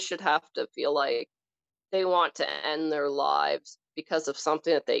no one should have to feel like they want to end their lives because of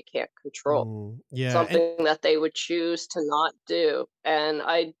something that they can't control, Yeah. something that they would choose to not do. And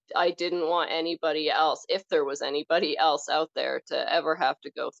I didn't want anybody else, if there was anybody else out there, to ever have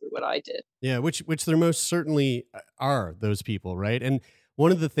to go through what I did. Yeah, which there most certainly are those people, right? And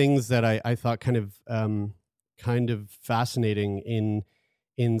one of the things that I thought kind of fascinating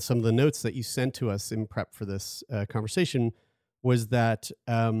in some of the notes that you sent to us in prep for this conversation was that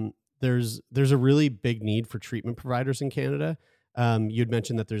there's a really big need for treatment providers in Canada. You'd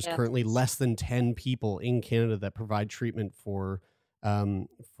mentioned that there's currently less than 10 people in Canada that provide treatment for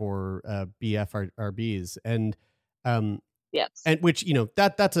BFRBs, and yes, and which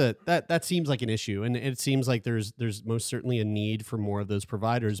that seems like an issue, and it seems like there's most certainly a need for more of those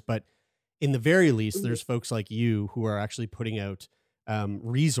providers. But in the very least, there's folks like you who are actually putting out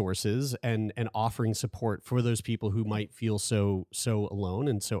resources and offering support for those people who might feel so alone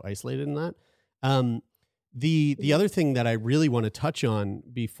and so isolated in that. The other thing that I really want to touch on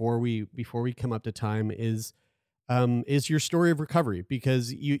before we come up to time is your story of recovery,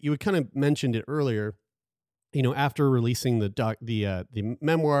 because you had kind of mentioned it earlier. After releasing the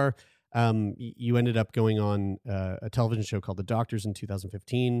memoir, you ended up going on a television show called The Doctors in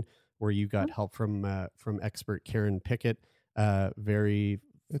 2015, where you got help from expert Karen Pickett. Very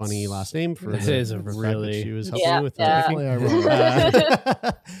funny last name for it the is a fact really that she was helping you with definitely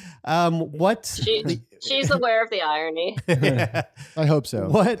what she's aware of the irony. I hope so.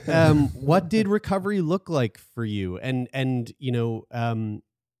 What did recovery look like for you, and in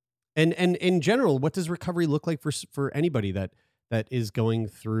general, what does recovery look like for anybody that is going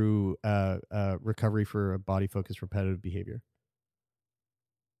through recovery for a body focused repetitive behavior?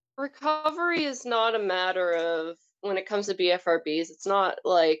 Recovery is not a matter of, when it comes to BFRBs, it's not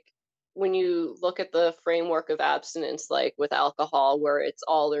like when you look at the framework of abstinence, like with alcohol, where it's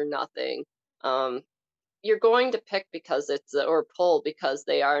all or nothing. You're going to pick because or pull because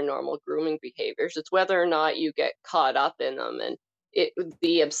they are normal grooming behaviors. It's whether or not you get caught up in them, and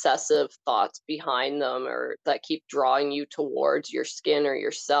the obsessive thoughts behind them, or that keep drawing you towards your skin or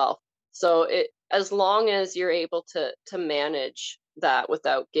yourself. So as long as you're able to manage that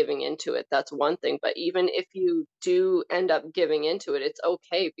without giving into it, that's one thing. But even if you do end up giving into it, it's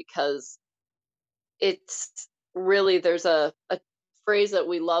okay, because it's really, there's a phrase that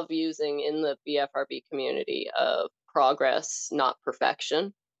we love using in the BFRB community of progress, not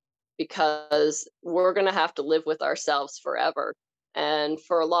perfection, because we're going to have to live with ourselves forever. And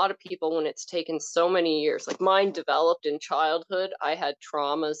for a lot of people, when it's taken so many years, like mine developed in childhood, I had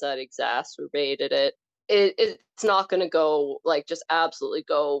traumas that exacerbated it. It's not going to go, like, just absolutely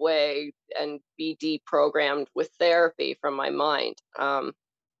go away and be deprogrammed with therapy from my mind.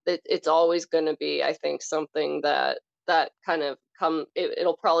 It's always going to be, I think, something that kind of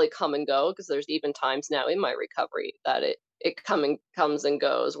it'll probably come and go, because there's even times now in my recovery that it comes and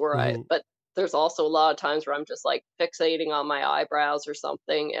goes, where but there's also a lot of times where I'm just like fixating on my eyebrows or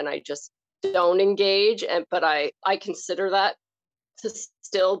something, and I just don't engage. But I consider that to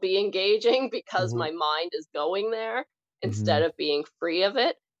still be engaging because my mind is going there instead of being free of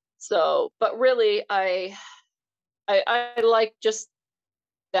it. So, but really, I like just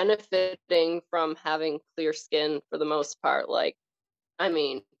benefiting from having clear skin for the most part. Like, I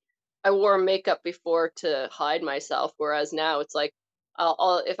mean, I wore makeup before to hide myself, whereas now it's like,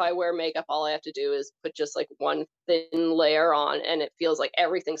 if I wear makeup, all I have to do is put just like one thin layer on, and it feels like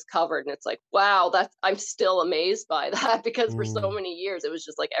everything's covered. And it's like, wow, I'm still amazed by that because for so many years it was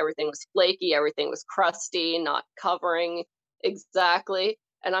just like everything was flaky, everything was crusty, not covering exactly.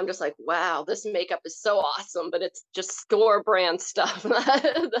 And I'm just like, wow, this makeup is so awesome, but it's just store brand stuff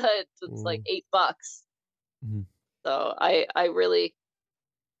that it's like $8. So I really.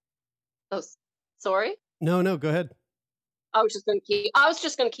 Oh, sorry. No, go ahead. I was just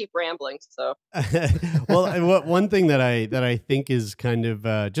gonna keep rambling. So. Well, one thing that I think is kind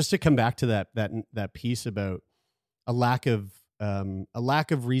of just to come back to that piece about a lack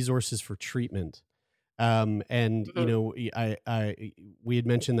of resources for treatment. And you know, we had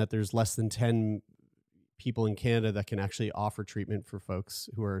mentioned that there's less than 10 people in Canada that can actually offer treatment for folks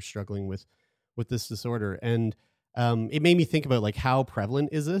who are struggling with this disorder. And it made me think about like how prevalent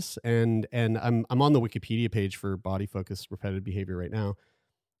is this? And I'm on the Wikipedia page for body focused repetitive behavior right now,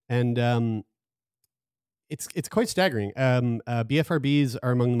 and it's quite staggering. BFRBs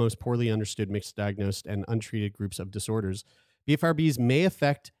are among the most poorly understood, mixed diagnosed, and untreated groups of disorders. BFRBs may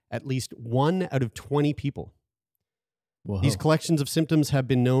affect at least 1 out of 20 people. Whoa. These collections of symptoms have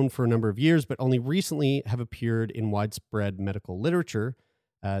been known for a number of years, but only recently have appeared in widespread medical literature.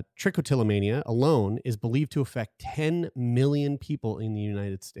 Trichotillomania alone is believed to affect 10 million people in the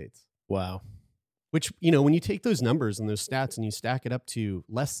United States. Wow. Which, you know, when you take those numbers and those stats and you stack it up to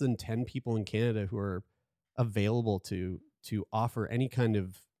less than 10 people in Canada who are available to offer any kind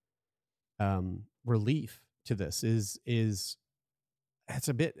of relief to this is it's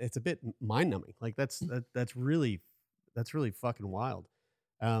a bit mind numbing. Like that's really fucking wild.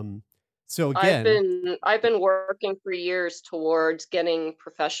 So again, I've been working for years towards getting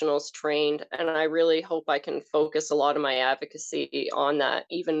professionals trained, and I really hope I can focus a lot of my advocacy on that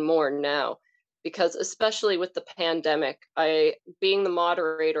even more now, because especially with the pandemic, being the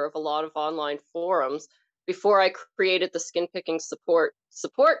moderator of a lot of online forums, before I created the skin picking support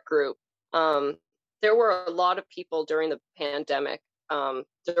group, there were a lot of people during the pandemic,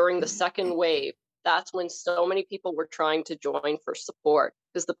 during the second wave. That's when so many people were trying to join for support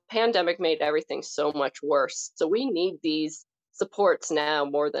because the pandemic made everything so much worse. So we need these supports now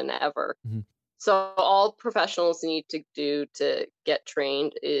more than ever. So all professionals need to do to get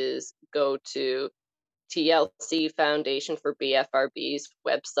trained is go to TLC Foundation for BFRB's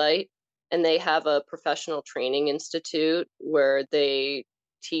website, and they have a professional training institute where they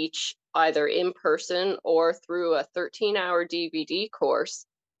teach either in person or through a 13-hour DVD course.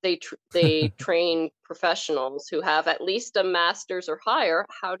 They train professionals who have at least a master's or higher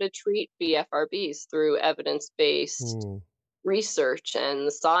how to treat BFRBs through evidence-based research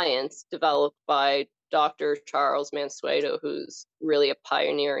and science developed by Dr. Charles Mansueto, who's really a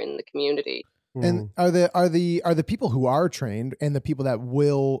pioneer in the community. And are the people who are trained and the people that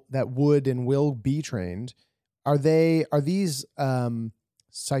would and will be trained, are these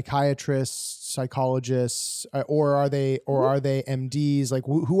psychiatrists, psychologists, or are they MDs? Like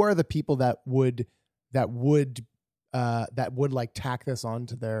who are the people that would like tack this on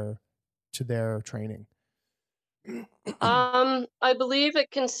to their training? I believe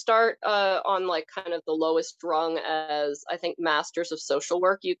it can start on like kind of the lowest rung as I think Masters of Social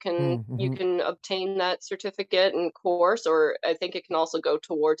Work. You can obtain that certificate and course, or I think it can also go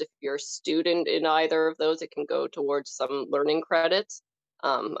towards, if you're a student in either of those, it can go towards some learning credits.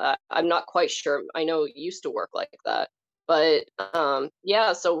 I'm not quite sure. I know it used to work like that, but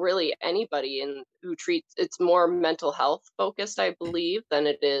yeah. So really, anybody who treats, it's more mental health focused, I believe, than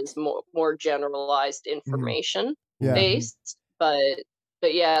it is more generalized information based. But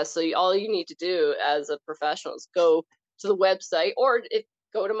yeah. So all you need to do as a professional is go to the website, or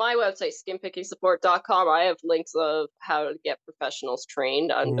go to my website, skinpickingsupport.com. I have links of how to get professionals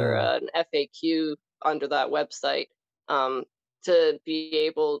trained under an FAQ under that website. To be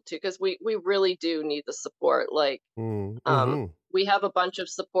able to, because we really do need the support. Like, we have a bunch of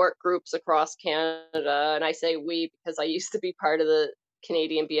support groups across Canada, and I say we because I used to be part of the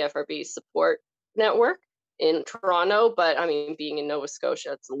Canadian BFRB support network in Toronto, but I mean, being in Nova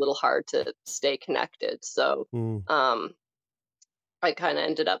Scotia, it's a little hard to stay connected. So, I kind of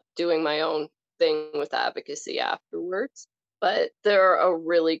ended up doing my own thing with advocacy afterwards. But they're a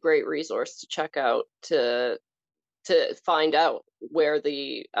really great resource to check out to find out where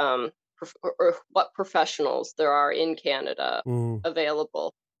the or what professionals there are in Canada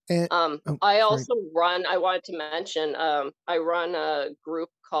available. And, I also run, I wanted to mention, I run a group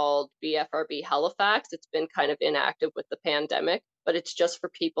called BFRB Halifax. It's been kind of inactive with the pandemic, but it's just for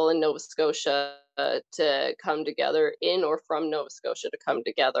people in Nova Scotia to come together, in or from Nova Scotia, to come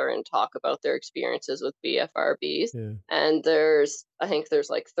together and talk about their experiences with BFRBs. Yeah. And I think there's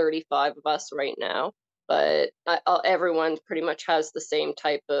like 35 of us right now. But everyone pretty much has the same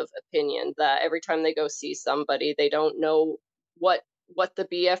type of opinion, that every time they go see somebody, they don't know what a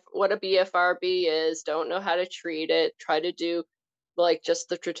BFRB is, don't know how to treat it, try to do like just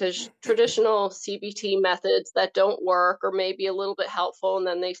the traditional CBT methods that don't work or maybe a little bit helpful, and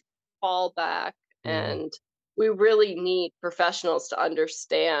then they fall back. And we really need professionals to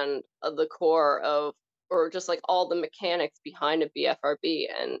understand the core of, or just like all the mechanics behind a BFRB.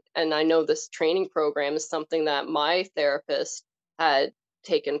 And I know this training program is something that my therapist had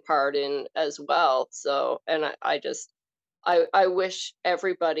taken part in as well. So, and I wish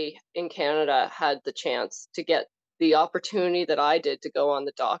everybody in Canada had the chance to get the opportunity that I did to go on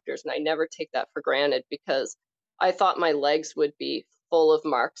the doctors. And I never take that for granted, because I thought my legs would be full of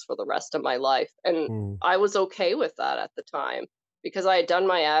marks for the rest of my life. And I was okay with that at the time, because I had done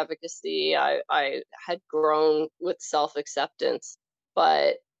my advocacy. I had grown with self-acceptance,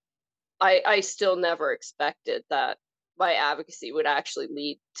 but I still never expected that my advocacy would actually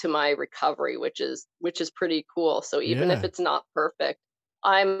lead to my recovery, which is pretty cool. So even if it's not perfect,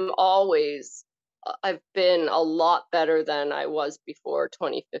 I've been a lot better than I was before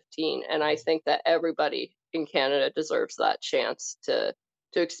 2015. And I think that everybody in Canada deserves that chance to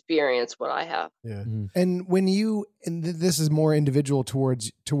experience what I have. Yeah. And when this is more individual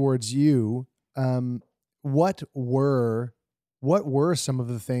towards you, what were some of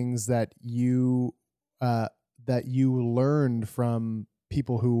the things that you learned from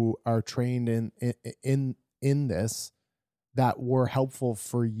people who are trained in this, that were helpful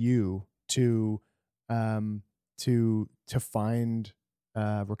for you to find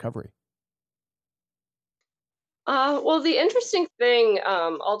recovery? Well, the interesting thing,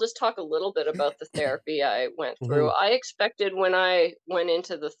 I'll just talk a little bit about the therapy I went through. I expected when I went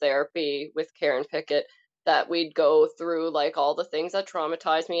into the therapy with Karen Pickett that we'd go through like all the things that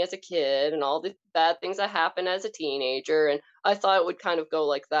traumatized me as a kid and all the bad things that happened as a teenager. And I thought it would kind of go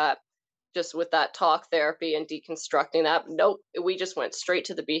like that, just with that talk therapy and deconstructing that. Nope, we just went straight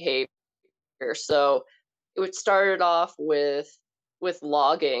to the behavior. So it started off with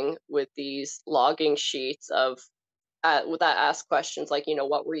logging, with these logging sheets of that ask questions like,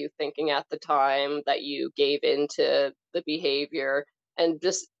 what were you thinking at the time that you gave into the behavior, and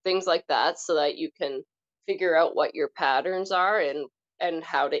just things like that, so that you can figure out what your patterns are and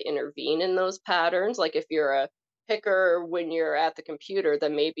how to intervene in those patterns. Like if you're a picker when you're at the computer,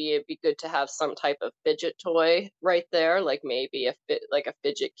 then maybe it'd be good to have some type of fidget toy right there, like maybe like a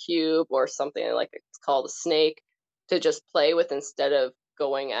fidget cube or something like it's called a snake, to just play with instead of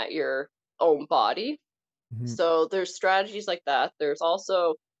going at your own body. So there's strategies like that. There's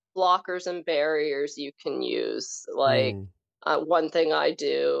also blockers and barriers you can use. Like one thing I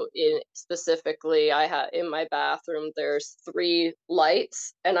do specifically, I have in my bathroom, there's 3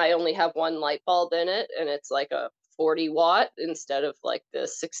 lights and I only have 1 light bulb in it, and it's like a 40 watt instead of like the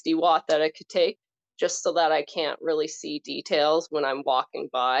 60 watt that I could take, just so that I can't really see details when I'm walking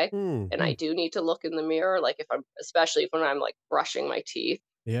by. And I do need to look in the mirror, like especially when I'm like brushing my teeth.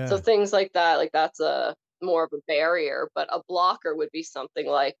 Yeah. So things like that, like that's more of a barrier. But a blocker would be something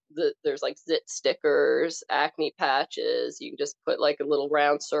like there's like zit stickers, acne patches. You can just put like a little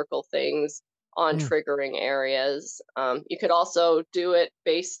round circle things on triggering areas. You could also do it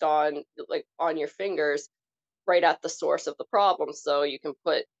based on like on your fingers, right at the source of the problem. So you can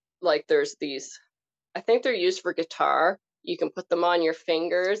put like there's these, I think they're used for guitar. You can put them on your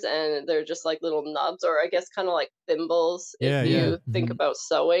fingers and they're just like little nubs, or I guess kind of like thimbles if you think about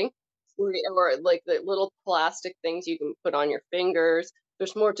sewing, or like the little plastic things you can put on your fingers.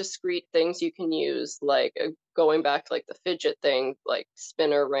 There's more discreet things you can use, like going back to like the fidget thing, like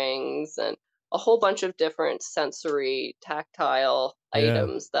spinner rings and a whole bunch of different sensory tactile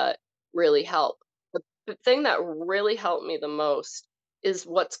items that really help. The thing that really helped me the most is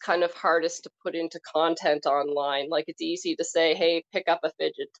what's kind of hardest to put into content online. Like it's easy to say, hey, pick up a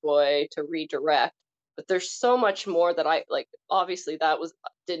fidget toy to redirect, but there's so much more that I like. Obviously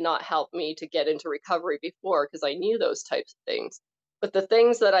did not help me to get into recovery before, because I knew those types of things. But the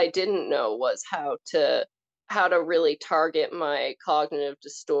things that I didn't know was how to really target my cognitive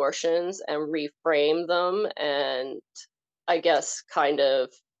distortions and reframe them, and I guess kind of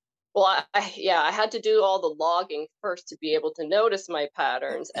Well, I had to do all the logging first to be able to notice my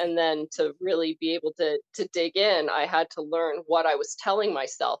patterns, and then to really be able to dig in, I had to learn what I was telling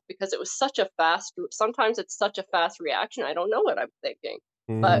myself, because it was such a fast. Sometimes it's such a fast reaction. I don't know what I'm thinking.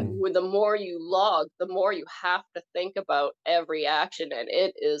 But Mm. with the more you log, the more you have to think about every action, and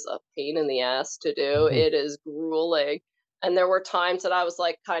it is a pain in the ass to do. It is grueling. And there were times that I was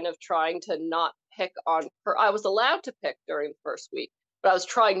like kind of trying to not pick on her. I was allowed to pick during the first week, but I was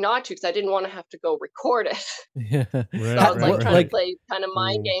trying not to because I didn't want to have to go record it. Yeah. So I was like trying to Like, play kind of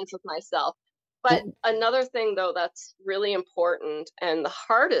mind games with myself. But another thing, though, that's really important and the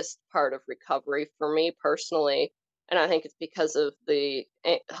hardest part of recovery for me personally, and I think it's because of the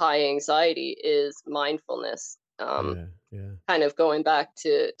high anxiety, is mindfulness. Yeah. Kind of going back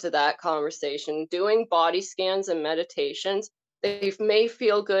to that conversation, doing body scans and meditations, they may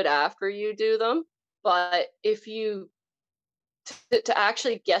feel good after you do them, but if you to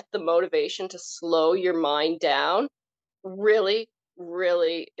actually get the motivation to slow your mind down really,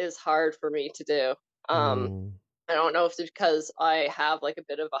 really is hard for me to do. Mm. I don't know if it's because I have like a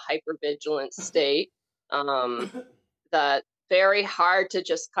bit of a hypervigilant state, um, that very hard to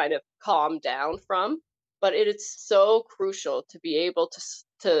just kind of calm down from. But it is so crucial to be able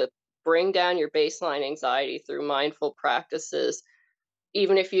to bring down your baseline anxiety through mindful practices,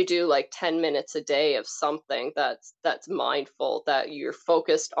 even if you do like 10 minutes a day of something that's mindful, that you're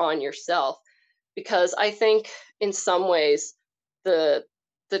focused on yourself. Because I think in some ways the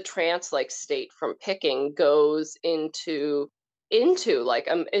the trance like state from picking goes into like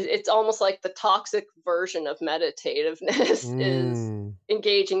it's almost like the toxic version of meditativeness is Mm.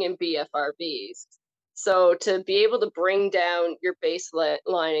 engaging in BFRBs. So to be able to bring down your baseline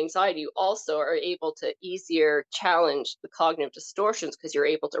anxiety, you also are able to easier challenge the cognitive distortions because you're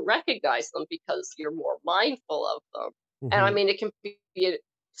able to recognize them because you're more mindful of them. And I Mhm. mean, it can be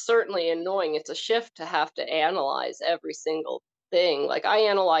certainly annoying. It's a shift to have to analyze every single thing. Like I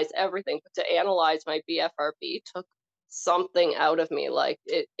analyze everything, but to analyze my BFRB took something out of me. Like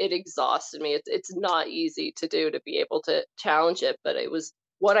it exhausted me. It's not easy to do, to be able to challenge it, but it was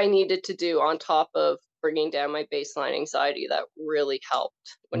what I needed to do on top of bringing down my baseline anxiety that really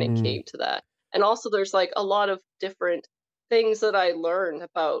helped when it Mm. came to that. And also there's like a lot of different things that I learned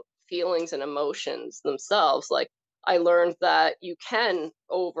about feelings and emotions themselves. Like I learned that you can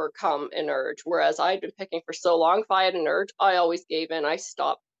overcome an urge, whereas I'd been picking for so long. If I had an urge, I always gave in. I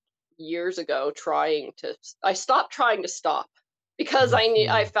stopped years ago I stopped trying to stop because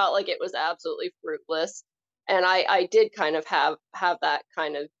I felt like it was absolutely fruitless. And I did kind of have that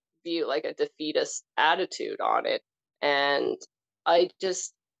kind of view, like a defeatist attitude on it. And I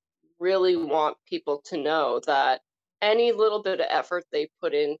just really want people to know that any little bit of effort they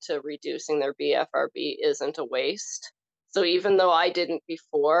put into reducing their BFRB isn't a waste. So even though I didn't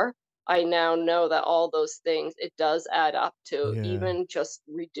before, I now know that all those things, it does add up to Yeah. even just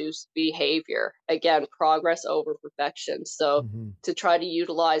reduced behavior. Again, progress over perfection. So Mhm. to try to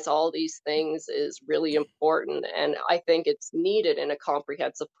utilize all these things is really important. And I think it's needed in a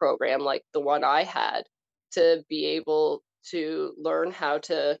comprehensive program like the one I had, to be able to learn how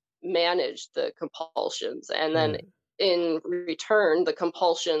to manage the compulsions. And then Yeah. in return, the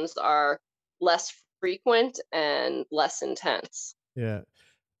compulsions are less frequent and less intense. Yeah.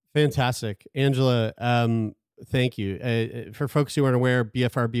 Fantastic. Angela, thank you. For folks who aren't aware,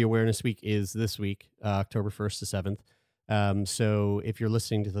 BFRB Awareness Week is this week, October 1st to 7th. So if you're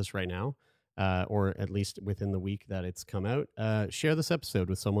listening to this right now, or at least within the week that it's come out, share this episode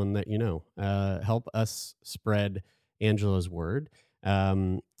with someone that you know. Help us spread Angela's word.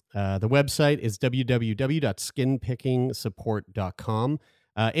 The website is www.skinpickingsupport.com.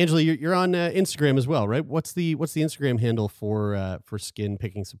 Angela, you're on Instagram as well, right? What's the Instagram handle for Skin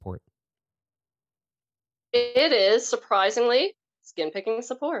Picking Support? It is surprisingly skin picking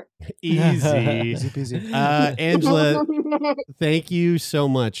support. Easy. Easy peasy. Angela, thank you so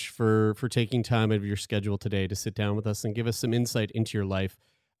much for taking time out of your schedule today to sit down with us and give us some insight into your life.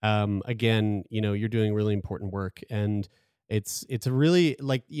 Again, you're doing really important work, and it's a really,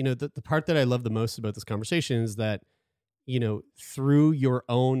 like, the part that I love the most about this conversation is that, through your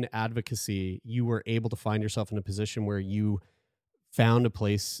own advocacy, you were able to find yourself in a position where you found a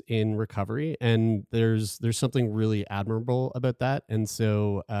place in recovery, and there's something really admirable about that. And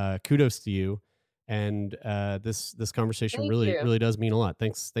so kudos to you. And this conversation Thank really you. really does mean a lot.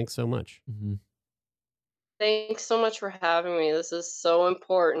 Thanks so much. Mm-hmm. Thanks so much for having me. This is so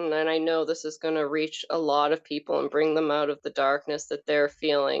important, and I know this is going to reach a lot of people and bring them out of the darkness that they're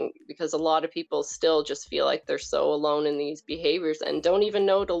feeling, because a lot of people still just feel like they're so alone in these behaviors and don't even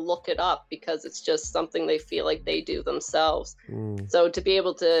know to look it up because it's just something they feel like they do themselves. So to be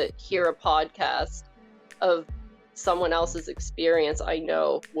able to hear a podcast of someone else's experience, I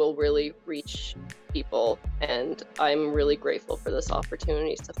know will really reach people, and I'm really grateful for this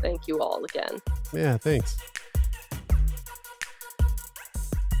opportunity. So thank you all again. Yeah, thanks.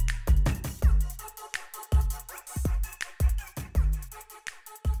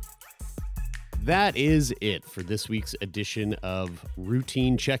 That is it for this week's edition of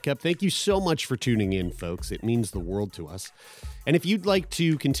Routine Checkup. Thank you so much for tuning in, folks. It means the world to us. And if you'd like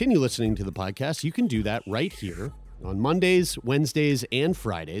to continue listening to the podcast, you can do that right here on Mondays, Wednesdays, and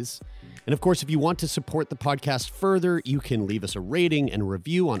Fridays. And of course, if you want to support the podcast further, you can leave us a rating and a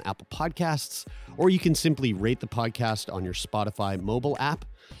review on Apple Podcasts, or you can simply rate the podcast on your Spotify mobile app.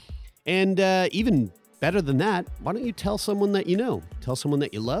 And even better than that, why don't you tell someone that you know? Tell someone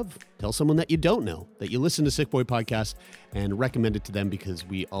that you love. Tell someone that you don't know that you listen to Sick Boy Podcast, and recommend it to them, because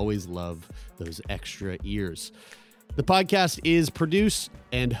we always love those extra ears. The podcast is produced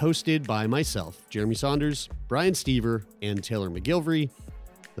and hosted by myself, Jeremy Saunders, Brian Stever, and Taylor McGilvery.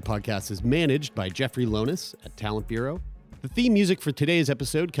 The podcast is managed by Jeffrey Lonis at Talent Bureau. The theme music for today's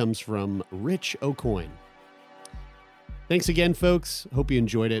episode comes from Rich O'Coin. Thanks again, folks. Hope you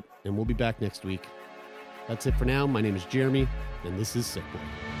enjoyed it, and we'll be back next week. That's it for now. My name is Jeremy, and this is Sick Boy.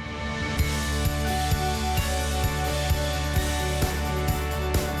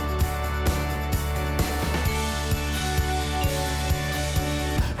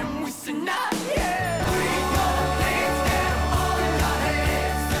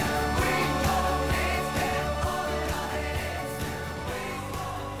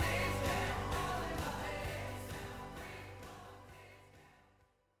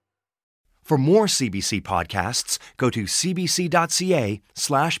 For more CBC podcasts, go to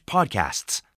cbc.ca/podcasts.